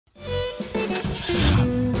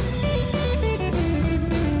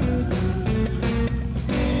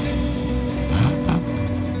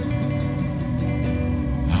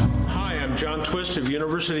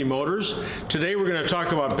University Motors. Today we're going to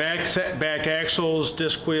talk about back axles,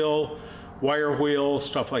 disc wheel, wire wheel,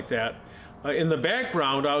 stuff like that. In the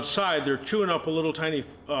background outside, they're chewing up a little tiny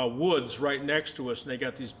woods right next to us, and they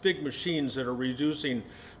got these big machines that are reducing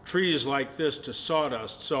trees like this to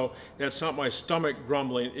sawdust. So that's not my stomach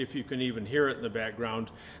grumbling, if you can even hear it in the background.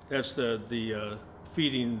 That's the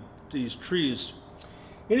feeding these trees.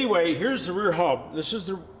 Anyway, here's the rear hub. This is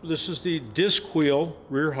the disc wheel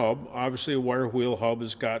rear hub. Obviously, a wire wheel hub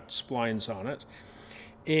has got splines on it.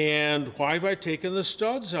 And why have I taken the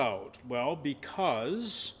studs out? Well,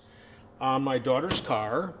 because on my daughter's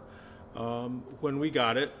car, when we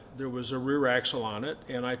got it, there was a rear axle on it,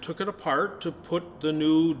 and I took it apart to put the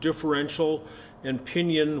new differential and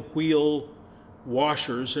pinion wheel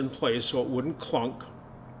washers in place so it wouldn't clunk.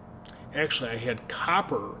 Actually, I had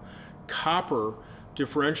copper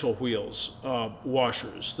differential wheels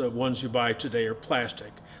washers. The ones you buy today are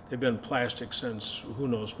plastic. They've been plastic since who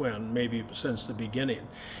knows when, maybe since the beginning.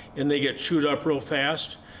 And they get chewed up real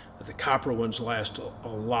fast. The copper ones last a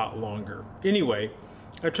lot longer. Anyway,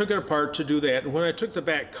 I took it apart to do that, and when I took the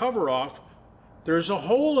back cover off, there's a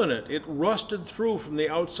hole in it. It rusted through from the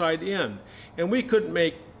outside in, and we couldn't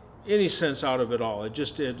make any sense out of it all. It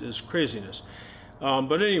just is craziness.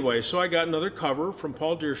 But anyway, so I got another cover from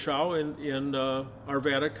Paul Deershaw in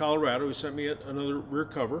Arvada, Colorado. He sent me another rear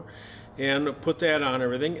cover and put that on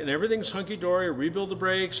everything, and everything's hunky-dory. Rebuild the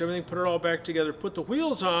brakes, everything, put it all back together, put the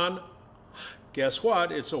wheels on. Guess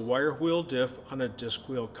what? It's a wire wheel diff on a disc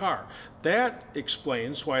wheel car. That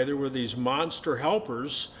explains why there were these monster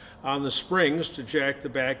helpers on the springs to jack the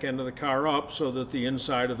back end of the car up so that the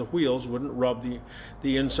inside of the wheels wouldn't rub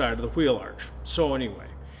the inside of the wheel arch. So anyway,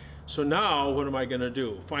 so now what am I going to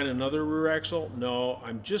do? Find another rear axle? No,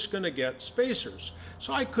 I'm just going to get spacers.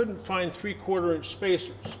 So I couldn't find 3/4 inch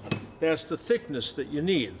spacers. That's the thickness that you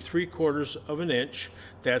need, 3/4 of an inch.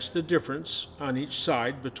 That's the difference on each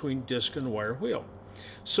side between disc and wire wheel.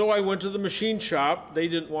 So I went to the machine shop. They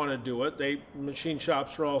didn't want to do it. Machine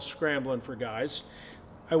shops are all scrambling for guys.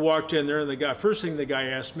 I walked in there, and first thing the guy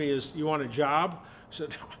asked me is, "You want a job?" I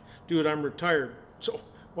said, "Dude, I'm retired, so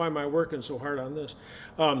why am I working so hard on this?"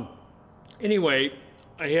 Anyway,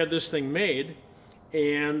 I had this thing made,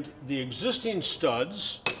 and the existing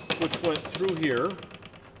studs, which went through here,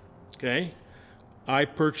 okay, I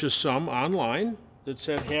purchased some online that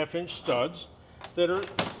said 1/2 inch studs that are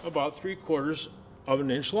about 3/4 of an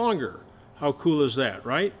inch longer. How cool is that,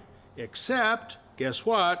 right? Except, guess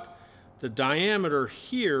what? The diameter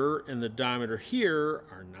here and the diameter here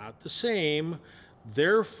are not the same.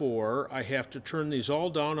 Therefore, I have to turn these all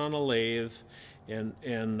down on a lathe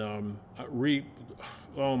and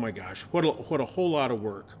oh my gosh, what a whole lot of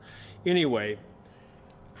work. Anyway,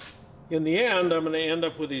 in the end, I'm going to end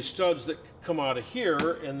up with these studs that come out of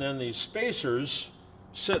here, and then these spacers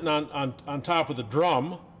sitting on top of the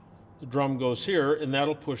drum. The drum goes here, and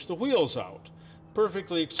that'll push the wheels out.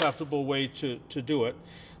 Perfectly acceptable way to do it.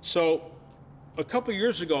 So a couple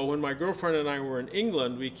years ago, when my girlfriend and I were in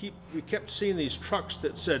England, we kept seeing these trucks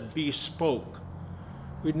that said bespoke.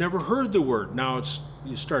 We'd never heard the word. Now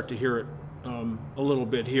you start to hear it a little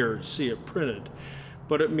bit here, see it printed.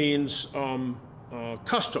 But it means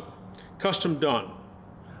custom done.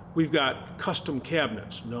 We've got custom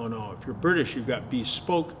cabinets. No, if you're British, you've got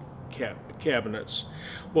bespoke cabinets.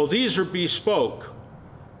 Well, these are bespoke,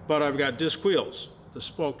 but I've got disc wheels. The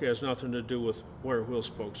spoke has nothing to do with wire wheel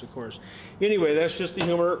spokes, of course. Anyway, that's just the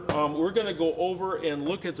humor. We're going to go over and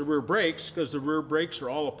look at the rear brakes, because the rear brakes are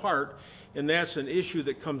all apart, and that's an issue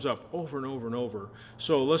that comes up over and over and over.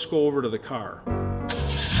 So let's go over to the car.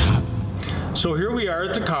 So here we are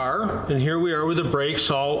at the car, and here we are with the brakes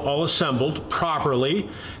all assembled properly.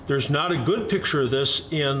 There's not a good picture of this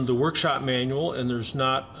in the workshop manual, and there's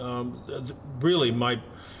not really. My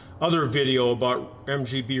other video about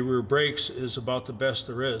MGB rear brakes is about the best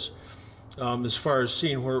there is as far as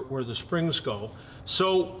seeing where the springs go.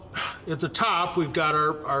 So at the top, we've got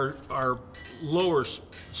our lower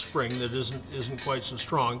spring that isn't quite so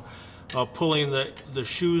strong, pulling the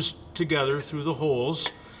shoes together through the holes,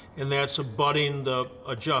 and that's abutting the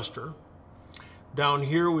adjuster. Down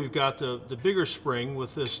here we've got the bigger spring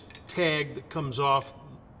with this tag that comes off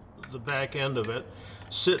the back end of it,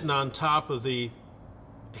 sitting on top of the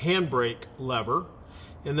handbrake lever.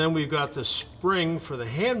 And then we've got the spring for the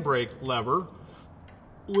handbrake lever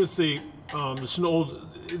with the,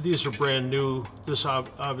 these are brand new, this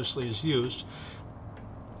obviously is used.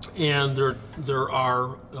 And there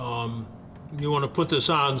are, you want to put this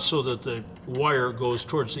on so that the wire goes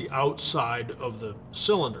towards the outside of the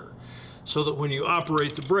cylinder, so that when you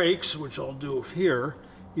operate the brakes, which I'll do here,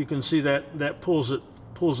 you can see that pulls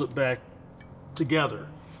it back together.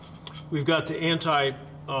 We've got the anti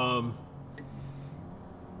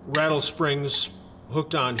rattle springs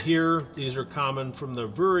hooked on here. These are common from the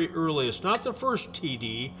very earliest, not the first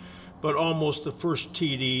TD, but almost the first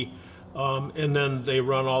TD, and then they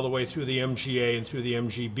run all the way through the MGA and through the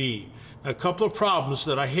MGB. A couple of problems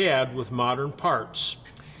that I had with modern parts.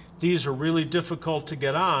 These are really difficult to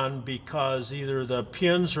get on because either the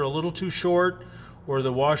pins are a little too short or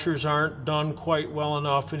the washers aren't done quite well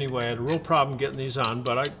enough. Anyway, I had a real problem getting these on,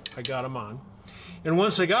 but I got them on. And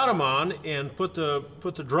once I got them on and put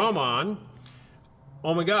the drum on,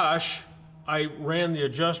 oh my gosh, I ran the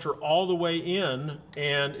adjuster all the way in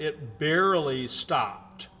and it barely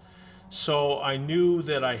stopped. So I knew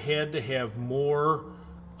that I had to have more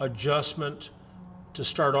adjustment to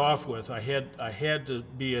start off with. I had to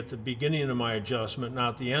be at the beginning of my adjustment,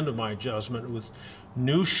 not the end of my adjustment, with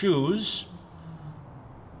new shoes,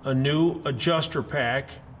 a new adjuster pack,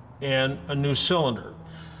 and a new cylinder.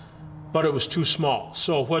 But it was too small.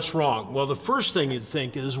 So what's wrong? Well, the first thing you'd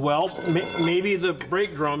think is, well, maybe the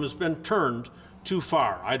brake drum has been turned too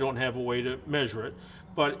far. I don't have a way to measure it,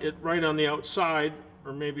 but right on the outside,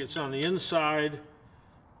 or maybe it's on the inside.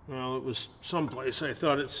 Well, it was someplace. I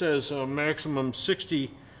thought it says maximum 60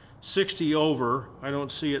 over. I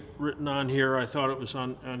don't see it written on here. I thought it was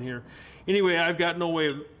on here. Anyway, I've got no way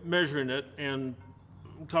of measuring it, and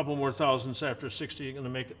a couple more thousandths after 60 are going to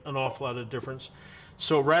make an awful lot of difference.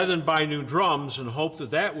 So rather than buy new drums and hope that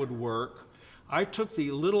that would work, I took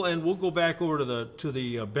the little, and we'll go back over to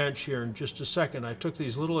the bench here in just a second. I took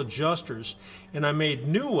these little adjusters and I made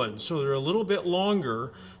new ones so they're a little bit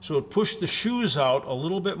longer, so it pushed the shoes out a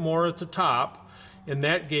little bit more at the top, and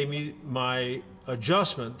that gave me my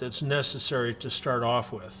adjustment that's necessary to start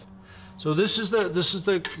off with. So this is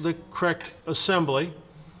the correct assembly.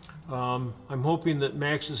 I'm hoping that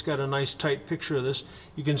Max has got a nice tight picture of this.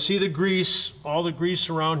 You can see the grease, all the grease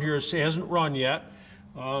around here. It hasn't run yet.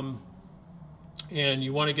 And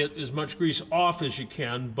you want to get as much grease off as you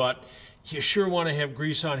can, but you sure want to have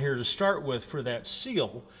grease on here to start with for that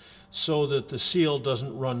seal, so that the seal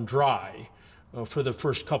doesn't run dry for the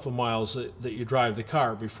first couple of miles that you drive the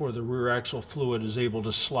car before the rear axle fluid is able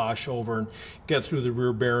to slosh over and get through the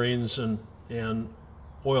rear bearings and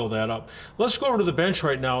oil that up. Let's go over to the bench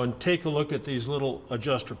right now and take a look at these little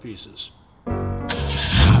adjuster pieces.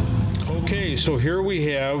 Okay, so here we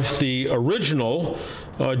have the original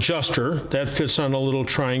adjuster that fits on a little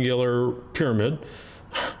triangular pyramid.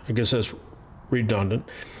 I guess that's redundant.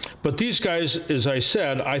 But these guys, as I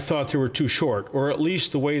said, I thought they were too short, or at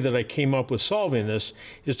least the way that I came up with solving this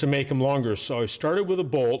is to make them longer. So I started with a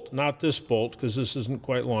bolt, not this bolt, because this isn't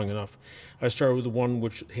quite long enough. I started with the one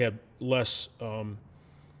which had less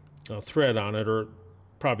thread on it, or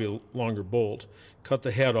probably a longer bolt. Cut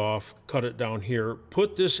the head off, cut it down here,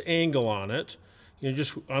 put this angle on it,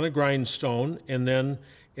 just on a grindstone, and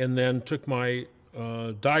then took my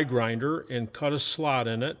die grinder and cut a slot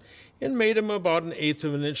in it and made them about 1/8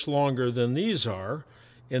 of an inch longer than these are,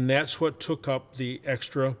 and that's what took up the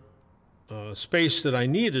extra space that I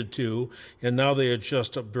needed to, and now they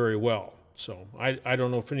adjust up very well. So I don't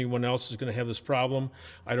know if anyone else is going to have this problem.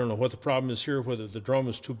 I don't know what the problem is here, whether the drum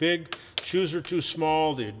is too big, shoes are too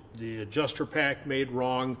small, the adjuster pack made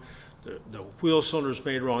wrong, the wheel cylinder's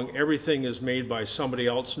made wrong. Everything is made by somebody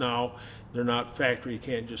else now. They're not factory. You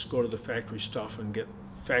can't just go to the factory stuff and get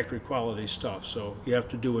factory quality stuff. So you have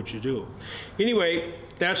to do what you do. Anyway,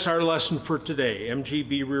 that's our lesson for today.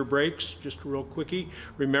 MGB rear brakes, just a real quickie.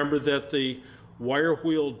 Remember that the wire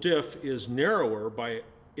wheel diff is narrower by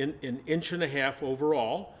an 1.5 inches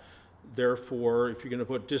overall. Therefore, if you're going to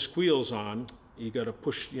put disc wheels on, you got to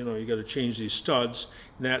push, you got to change these studs,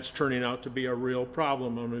 and that's turning out to be a real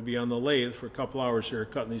problem. I'm going to be on the lathe for a couple hours here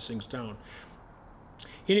cutting these things down.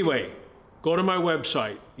 Anyway, go to my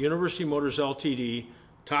website, University Motors Ltd,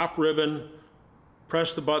 top ribbon,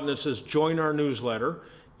 press the button that says join our newsletter.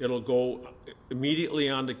 It'll go immediately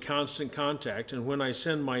onto Constant Contact, and when I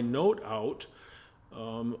send my note out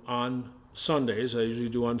on Sundays, I usually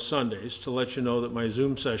do on Sundays, to let you know that my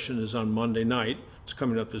Zoom session is on Monday night. It's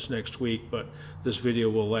coming up this next week, but this video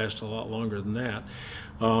will last a lot longer than that.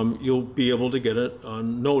 You'll be able to get it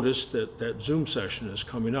on notice that that Zoom session is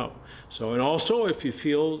coming up. So, and also, if you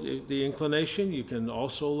feel the inclination, you can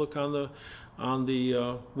also look on the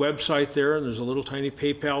website there, and there's a little tiny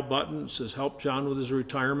PayPal button. It says help John with his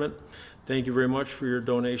retirement. Thank you very much for your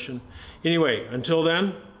donation. Anyway, until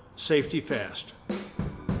then, safety fast.